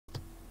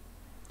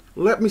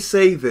Let me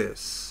say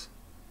this.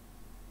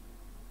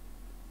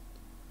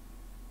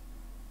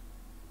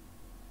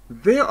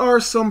 There are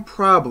some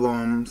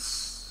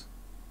problems.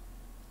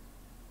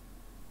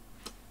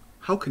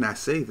 How can I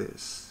say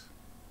this?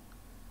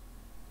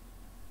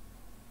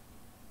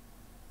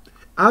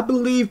 I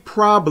believe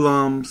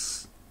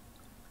problems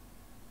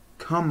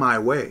come my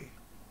way.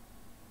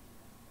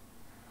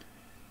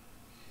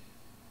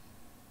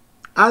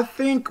 I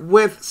think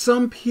with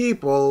some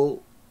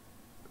people,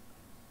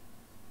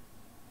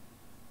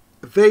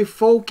 they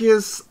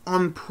focus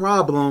on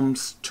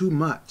problems too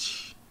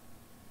much.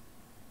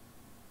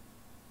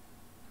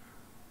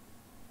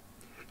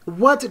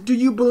 What do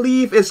you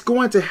believe is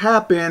going to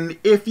happen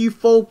if you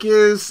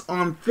focus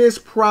on this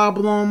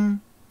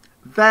problem,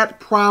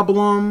 that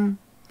problem,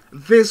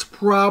 this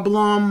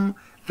problem,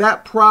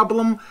 that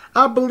problem?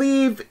 I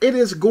believe it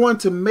is going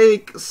to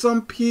make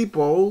some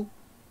people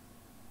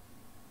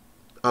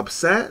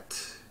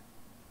upset,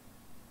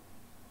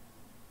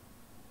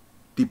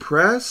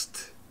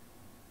 depressed,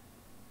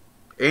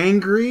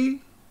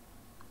 angry,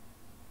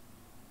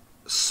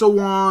 so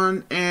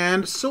on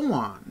and so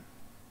on.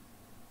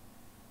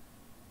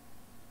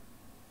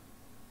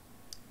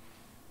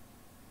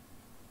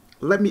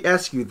 Let me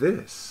ask you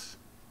this.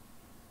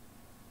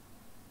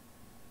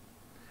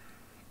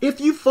 If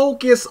you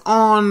focus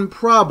on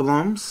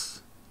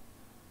problems,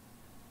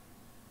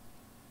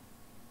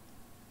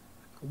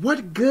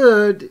 what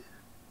good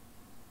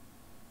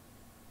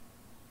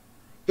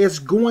is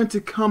going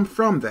to come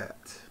from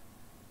that?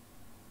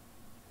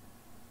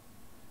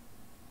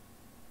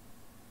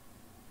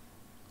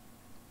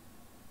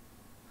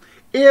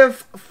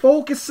 If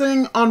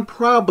focusing on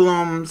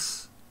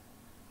problems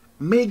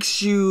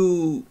makes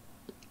you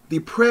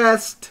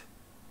depressed,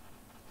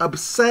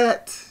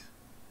 upset,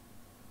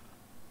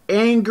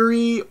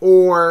 angry,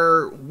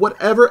 or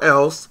whatever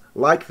else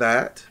like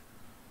that,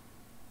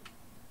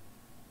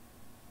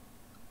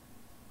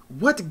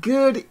 what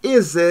good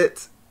is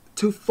it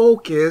to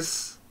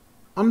focus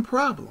on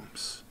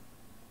problems?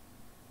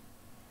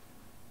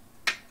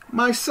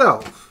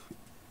 Myself,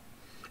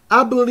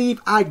 I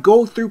believe I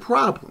go through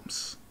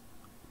problems.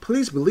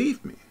 Please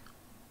believe me.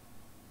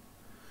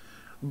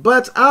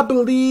 But I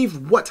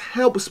believe what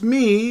helps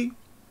me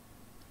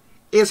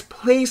is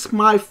place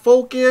my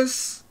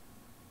focus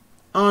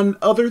on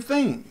other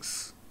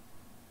things.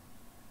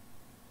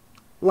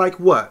 Like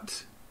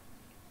what?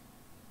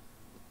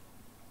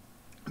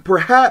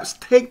 Perhaps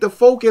take the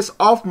focus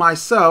off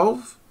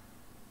myself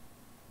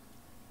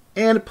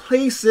and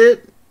place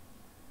it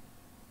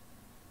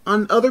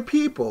on other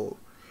people.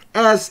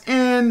 As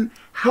in,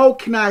 how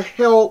can I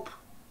help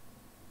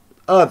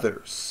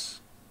others?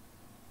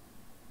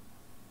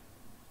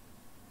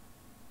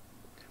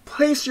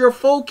 Place your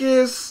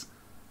focus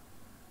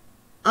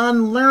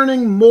on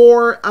learning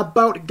more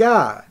about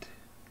God.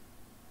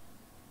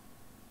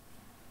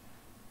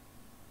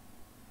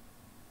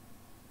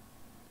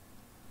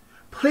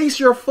 Place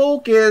your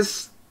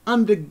focus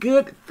on the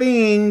good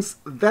things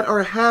that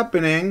are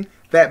happening,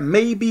 that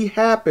may be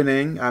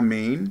happening,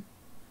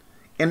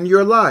 in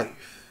your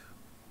life.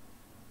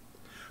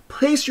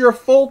 Place your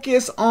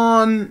focus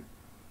on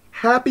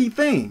happy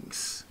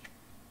things.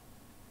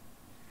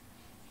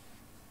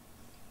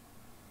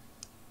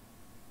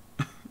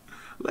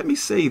 Let me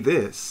say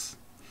this.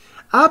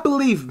 I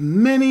believe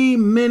many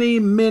bad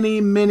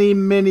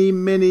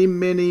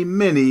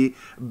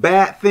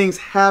things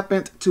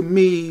happened to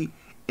me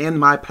in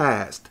my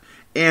past.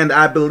 And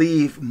I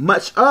believe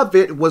much of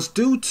it was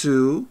due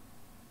to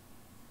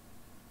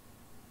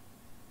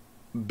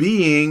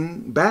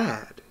being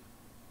bad.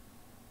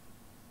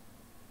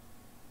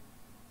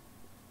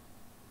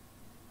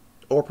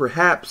 Or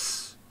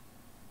perhaps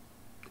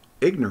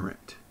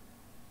ignorant.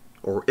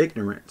 Or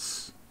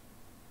ignorance.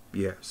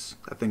 Yes,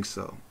 I think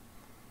so.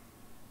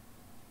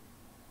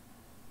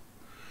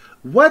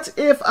 What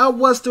if I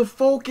was to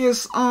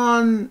focus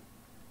on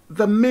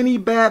the many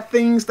bad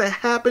things that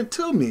happened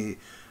to me?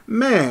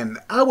 Man,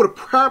 I would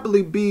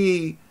probably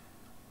be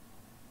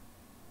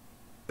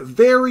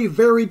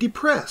very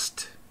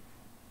depressed.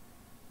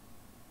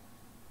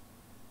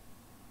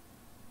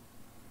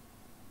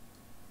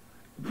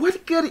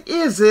 What good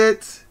is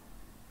it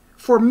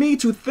for me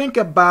to think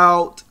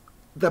about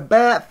the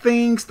bad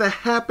things that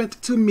happened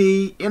to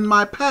me in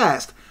my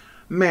past?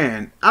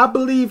 Man, I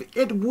believe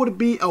it would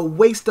be a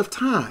waste of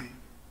time.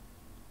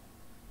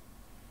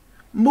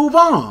 Move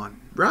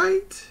on,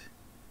 right?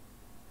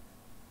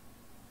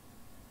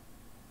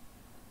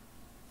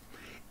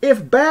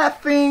 If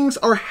bad things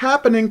are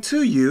happening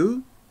to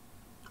you,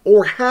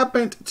 or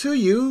happened to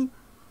you,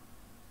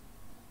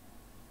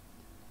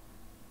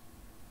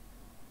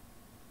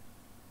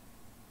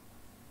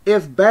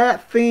 if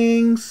bad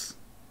things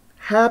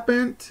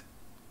happened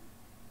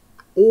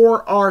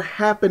or are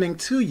happening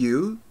to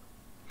you,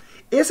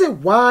 is it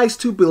wise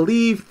to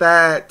believe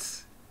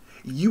that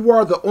you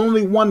are the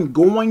only one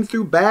going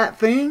through bad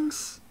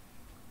things?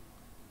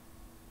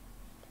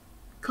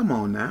 Come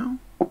on now.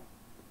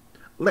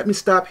 Let me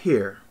stop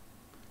here.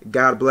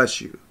 God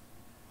bless you.